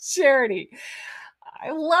 It's Charity.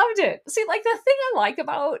 I loved it. See, like the thing I like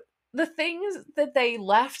about the things that they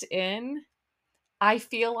left in, I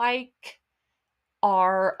feel like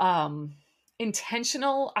are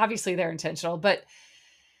intentional. Obviously they're intentional, but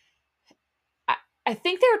I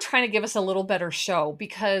think they were trying to give us a little better show,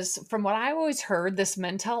 because from what I always heard, this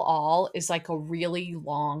Men Tell All is like a really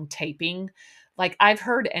long taping. Like I've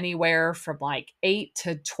heard anywhere from like 8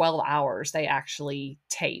 to 12 hours they actually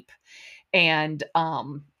tape. And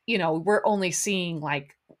we're only seeing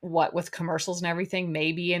like what, with commercials and everything,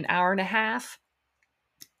 maybe an hour and a half,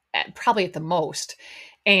 probably at the most.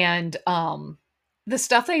 And the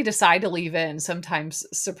stuff they decide to leave in sometimes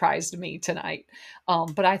surprised me tonight.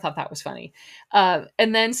 But I thought that was funny.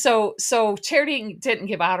 And then so Charity didn't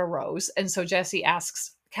give out a rose, and so Jesse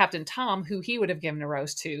asks Captain Tom who he would have given a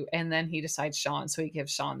rose to, and then he decides Sean, so he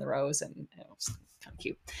gives Sean the rose, and it was kind of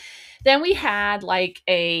cute. Then we had like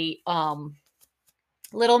a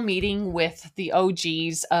little meeting with the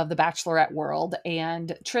OGs of the Bachelorette world,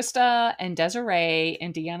 and Trista and Desiree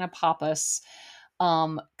and Deanna Pappas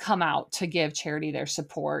come out to give Charity their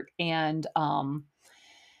support. And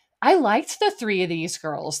I liked the three of these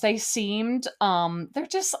girls. They seemed, they're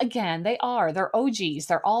just, again, they're OGs.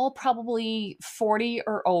 They're all probably 40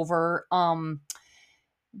 or over.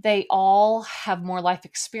 They all have more life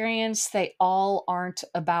experience. They all aren't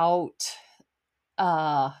about,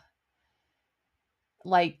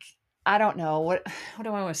 like, I don't know, what do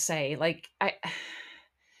I want to say? Like, I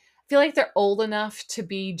feel like they're old enough to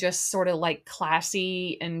be just sort of like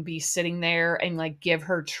classy and be sitting there and like give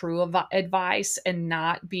her true advice, and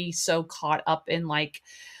not be so caught up in like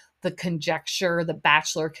the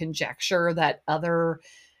bachelor conjecture that other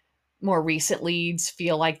more recent leads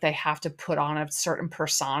feel like they have to put on a certain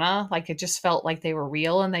persona. Like it just felt like they were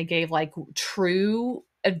real, and they gave like true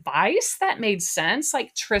advice that made sense.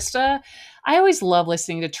 Like Trista, I always love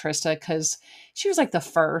listening to Trista because she was like the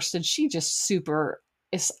first, and she just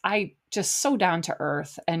just so down to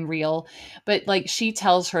earth and real. But like she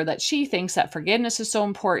tells her that she thinks that forgiveness is so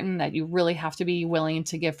important, that you really have to be willing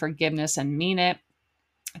to give forgiveness and mean it.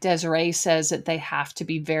 Desiree says that they have to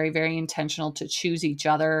be very, very intentional to choose each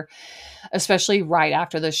other, especially right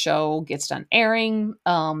after the show gets done airing,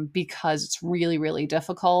 because it's really, really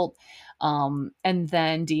difficult. And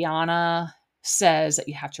then Deanna says that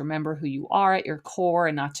you have to remember who you are at your core,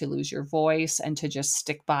 and not to lose your voice, and to just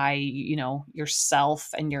stick by,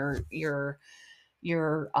 yourself and your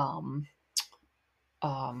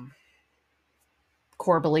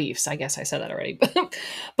core beliefs. I guess I said that already,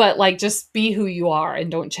 but like just be who you are and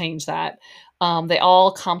don't change that. They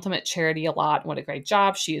all compliment Charity a lot and what a great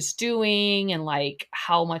job she is doing, and like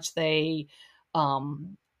how much they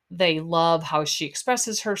love how she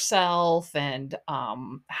expresses herself, and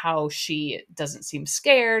how she doesn't seem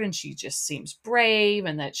scared and she just seems brave,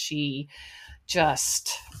 and that she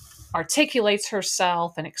just articulates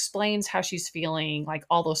herself and explains how she's feeling, like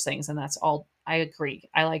all those things. And that's all. I agree.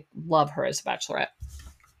 I like love her as a bachelorette.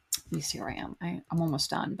 Let me see where I am. I'm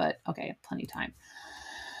almost done, but okay, plenty of time.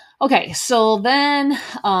 Okay, so then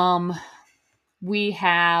we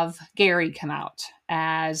have Gerry come out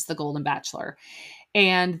as the Golden Bachelor,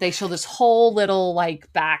 and they show this whole little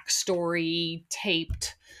like backstory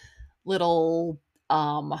taped little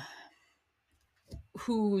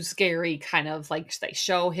who's Gerry, kind of like they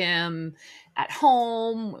show him at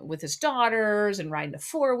home with his daughters and riding a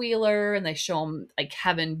four-wheeler, and they show him like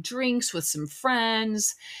having drinks with some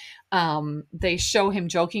friends. They show him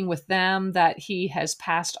joking with them that he has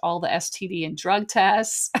passed all the STD and drug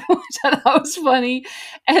tests, which I thought was funny.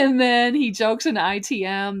 And then he jokes in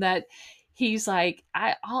ITM that he's like,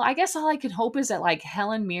 I guess all I can hope is that like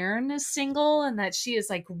Helen Mirren is single and that she is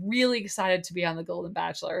like really excited to be on the Golden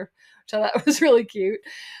Bachelor, which I thought was really cute.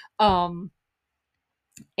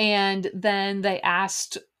 And then they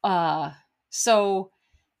asked, so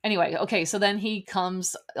anyway, okay, so then he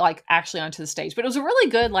comes like actually onto the stage, but it was a really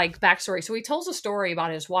good like backstory. So he tells a story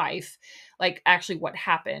about his wife, like actually what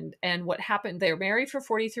happened. And what happened, they were married for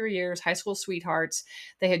 43 years, high school sweethearts.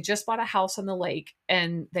 They had just bought a house on the lake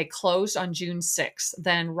and they closed on June 6th.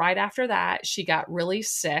 Then right after that, she got really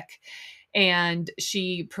sick and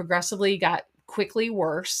she progressively got quickly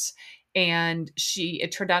worse. And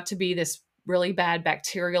it turned out to be this really bad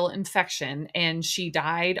bacterial infection, and she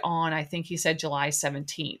died on, I think he said, July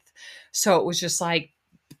 17th. So it was just like,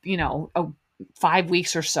 5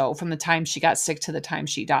 weeks or so from the time she got sick to the time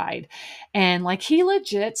she died. And like he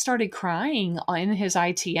legit started crying in his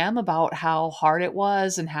ITM about how hard it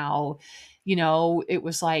was and how, it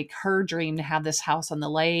was like her dream to have this house on the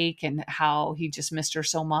lake and how he just missed her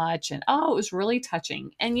so much. And it was really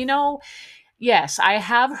touching. And yes, I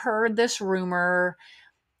have heard this rumor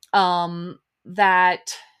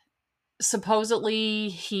that supposedly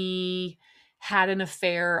he had an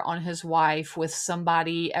affair on his wife with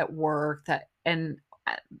somebody at work, and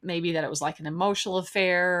maybe that it was like an emotional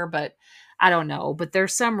affair, but I don't know. But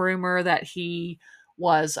there's some rumor that he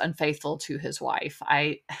was unfaithful to his wife.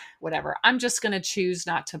 Whatever. I'm just going to choose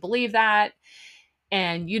not to believe that.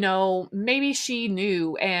 And, maybe she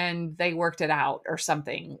knew and they worked it out or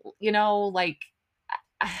something, like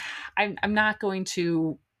I'm not going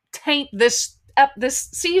to taint this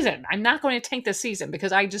season. I'm not going to taint this season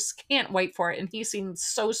because I just can't wait for it. And he seemed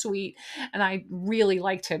so sweet, and I really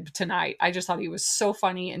liked him tonight. I just thought he was so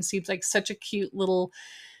funny and seems like such a cute little,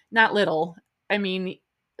 not little. I mean,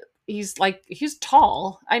 he's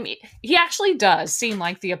tall. I mean, he actually does seem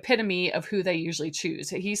like the epitome of who they usually choose.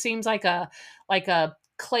 He seems like a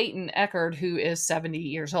Clayton Echard who is 70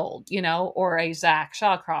 years old, or a Zach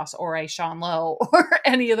Shawcross or a Sean Lowe or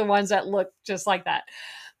any of the ones that look just like that.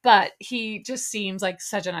 But he just seems like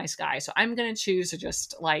such a nice guy. So I'm going to choose to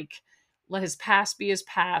just like let his past be his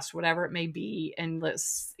past, whatever it may be. And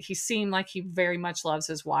he seemed like he very much loves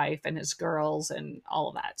his wife and his girls and all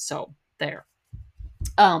of that. So there.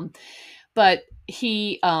 But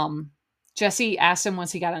Jesse asked him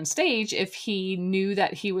once he got on stage if he knew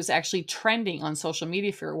that he was actually trending on social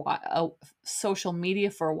media for a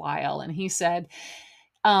while. And he said,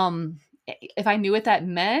 if I knew what that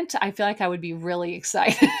meant, I feel like I would be really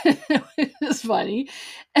excited. It was funny.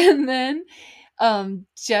 And then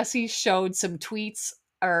Jesse showed some tweets,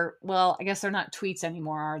 or well, I guess they're not tweets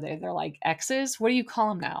anymore, are they? They're like X's. What do you call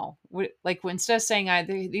them now? Like instead of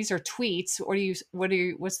saying these are tweets,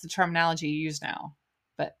 what's the terminology you use now?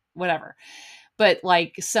 But whatever. But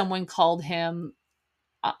like someone called him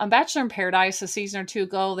on Bachelor in Paradise a season or two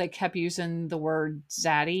ago, they kept using the word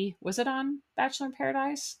zaddy. Was it on Bachelor in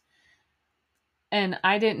Paradise? And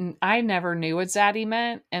I never knew what zaddy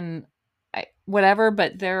meant, and whatever,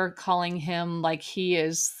 but they're calling him like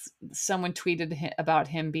someone tweeted about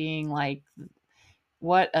him being like,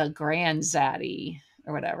 what a grand zaddy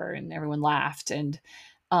or whatever. And everyone laughed. And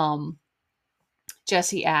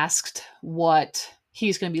Jesse asked what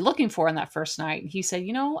he's going to be looking for in that first night. And he said,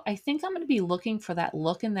 I think I'm going to be looking for that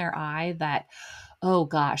look in their eye that, oh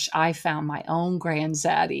gosh, I found my own grand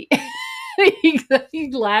zaddy. he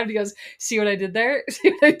laughed. He goes, see what I did there? See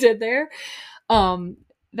what I did there?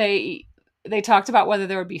 They talked about whether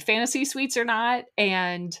there would be fantasy suites or not.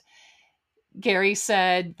 And Gerry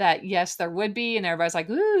said that, yes, there would be. And everybody's like,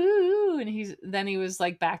 ooh. And he was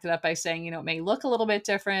like backed it up by saying, it may look a little bit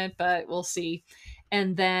different, but we'll see.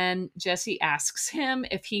 And then Jesse asks him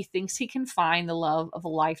if he thinks he can find the love of a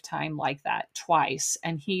lifetime like that twice.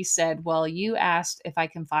 And he said, well, you asked if I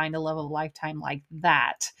can find a love of a lifetime like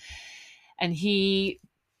that. And he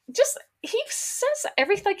says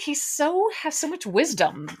everything, like has so much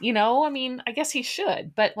wisdom, I mean, I guess he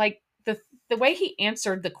should, but like the way he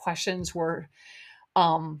answered the questions were,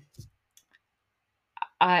 I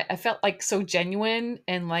felt like so genuine,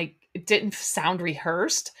 and like it didn't sound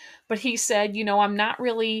rehearsed. But he said, I'm not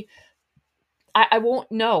really, I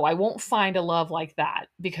won't know, I won't find a love like that,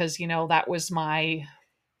 because that was my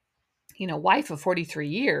wife of 43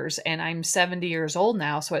 years, and I'm 70 years old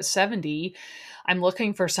now. So at 70, I'm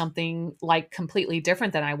looking for something like completely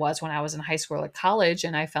different than I was when I was in high school or college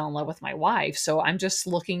and I fell in love with my wife. So I'm just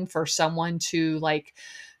looking for someone to like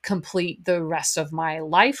complete the rest of my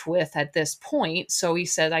life with at this point. So he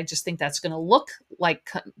said, I just think that's going to look like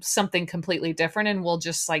something completely different, and we'll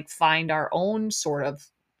just like find our own sort of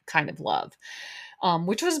kind of love,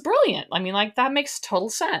 which was brilliant. I mean, like that makes total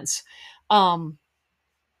sense.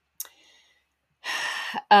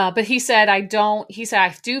 But he said, I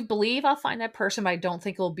do believe I'll find that person, but I don't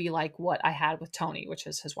think it'll be like what I had with Tony, which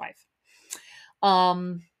is his wife.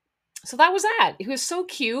 So that was that. He was so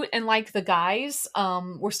cute. And like the guys,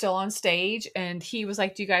 were still on stage, and he was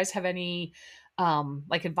like, do you guys have any,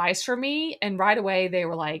 like advice for me? And right away they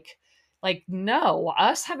were like, no,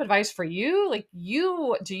 us have advice for you. Like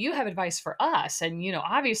do you have advice for us? And,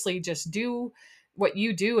 obviously just do what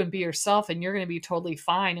you do and be yourself, and you're going to be totally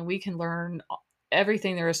fine. And we can learn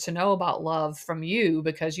everything there is to know about love from you,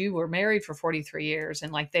 because you were married for 43 years.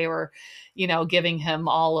 And like they were, giving him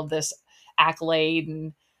all of this accolade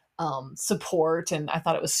and support. And I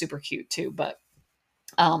thought it was super cute too. But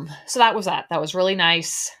so that was that. That was really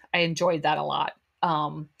nice. I enjoyed that a lot.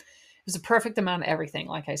 It was a perfect amount of everything,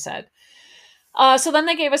 like I said. So then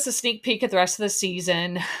they gave us a sneak peek at the rest of the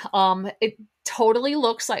season. It totally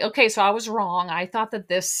looks like, okay, so I was wrong. I thought that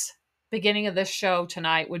this beginning of this show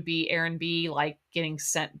tonight would be Aaron B like getting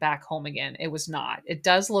sent back home again. It was not. It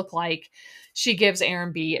does look like she gives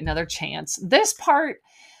Aaron B another chance. This part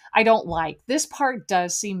I don't like. This part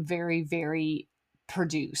does seem very, very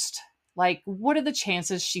produced. Like, what are the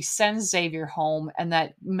chances she sends Xavier home and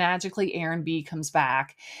that magically Aaron B comes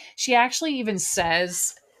back? She actually even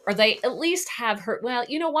says, or they at least have her, well,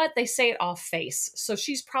 you know what? They say it off face. So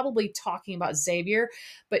she's probably talking about Xavier,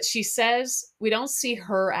 but she says, we don't see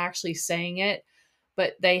her actually saying it,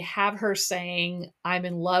 but they have her saying, I'm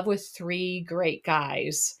in love with three great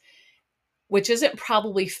guys, which isn't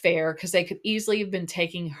probably fair, because they could easily have been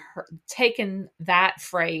taken that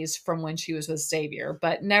phrase from when she was with Xavier.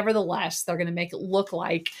 But nevertheless, they're going to make it look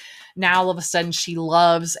like now all of a sudden she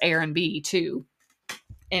loves Aaron B too.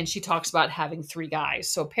 And she talks about having three guys.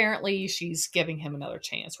 So apparently she's giving him another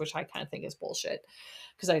chance, which I kind of think is bullshit,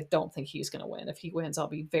 because I don't think he's going to win. If he wins, I'll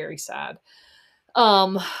be very sad.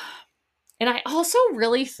 And I also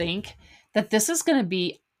really think that this is going to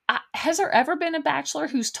be, has there ever been a bachelor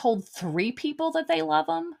who's told three people that they love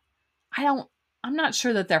them? I'm not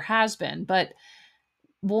sure that there has been, but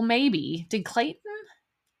well, maybe. Did Clayton?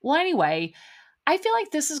 Well, anyway, I feel like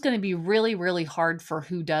this is going to be really, really hard for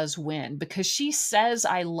who does win, because she says,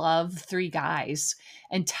 I love three guys,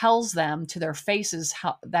 and tells them to their faces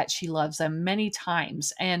that she loves them many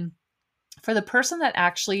times. And for the person that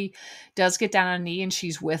actually does get down on a knee and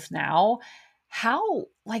she's with now, how,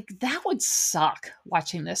 like, that would suck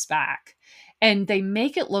watching this back. And they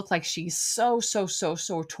make it look like she's so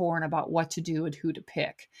torn about what to do and who to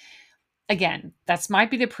pick. Again, that's might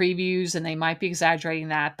be the previews and they might be exaggerating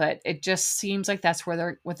that, but it just seems like that's what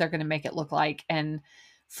they're going to make it look like. And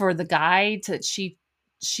for the guy that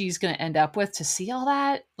she's going to end up with to see all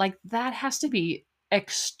that, like that has to be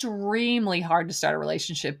extremely hard to start a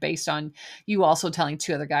relationship based on you also telling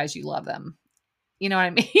two other guys you love them. You know what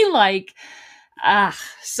I mean? Like,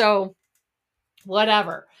 so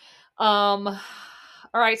whatever. All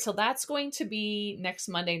right, so that's going to be next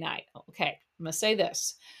Monday night. Okay, I'm gonna say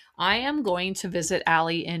this. I am going to visit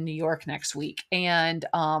Allie in New York next week. And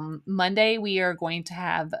Monday, we are going to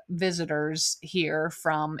have visitors here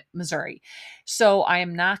from Missouri. So I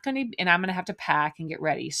am not going to, and I'm going to have to pack and get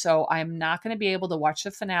ready. So I'm not going to be able to watch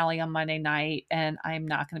the finale on Monday night. And I'm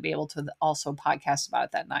not going to be able to also podcast about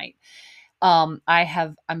it that night.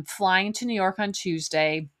 I'm flying to New York on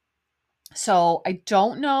Tuesday. So I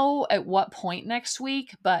don't know at what point next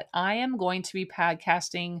week, but I am going to be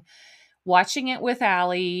podcasting, watching it with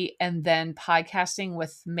Allie, and then podcasting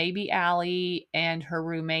with maybe Allie and her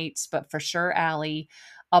roommates, but for sure Allie,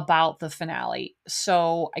 about the finale.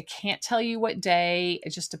 So I can't tell you what day.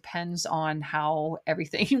 It just depends on how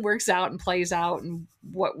everything works out and plays out and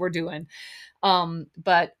what we're doing.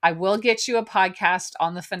 But I will get you a podcast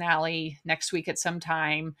on the finale next week at some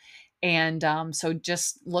time. And so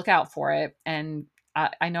just look out for it. And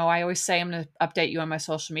I know I always say I'm going to update you on my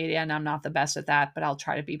social media, and I'm not the best at that, but I'll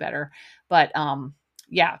try to be better. But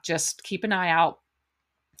yeah, just keep an eye out.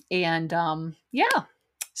 And yeah,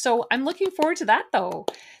 so I'm looking forward to that though.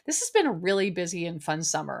 This has been a really busy and fun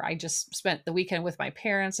summer. I just spent the weekend with my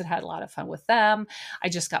parents and had a lot of fun with them. I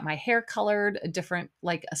just got my hair colored a different,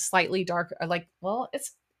 like a slightly darker, like, well,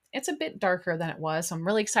 it's a bit darker than it was. So I'm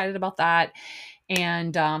really excited about that.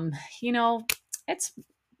 And you know, it's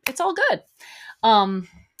it's all good. Um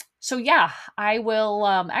so yeah, I will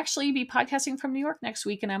actually be podcasting from New York next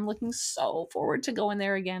week, and I'm looking so forward to going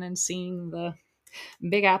there again and seeing the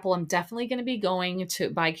Big Apple. I'm definitely going to be going to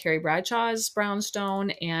buy Carrie Bradshaw's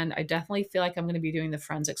Brownstone, and I definitely feel like I'm going to be doing the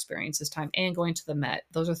Friends experience this time and going to the Met.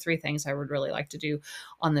 Those are three things I would really like to do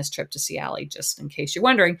on this trip to see Allie, just in case you're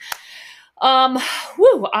wondering.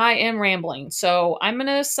 I am rambling. So I'm going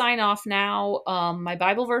to sign off now. My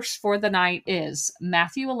Bible verse for the night is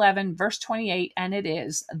Matthew 11, verse 28, and it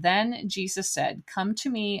is, "Then Jesus said, 'Come to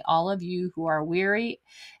me, all of you who are weary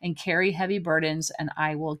and carry heavy burdens, and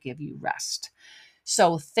I will give you rest.'"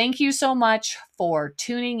 So thank you so much for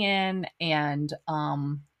tuning in, and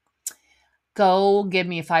go give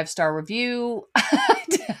me a 5-star review.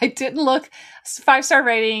 I didn't look. 5-star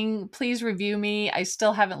rating. Please review me. I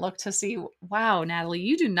still haven't looked to see. Wow, Natalie,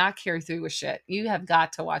 you do not carry through with shit. You have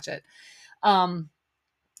got to watch it.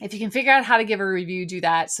 If you can figure out how to give a review, do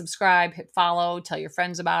that. Subscribe, hit follow, tell your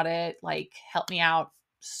friends about it. Like, help me out.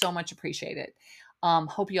 So much appreciate it.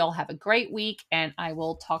 Hope you all have a great week, and I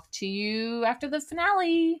will talk to you after the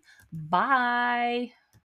finale. Bye.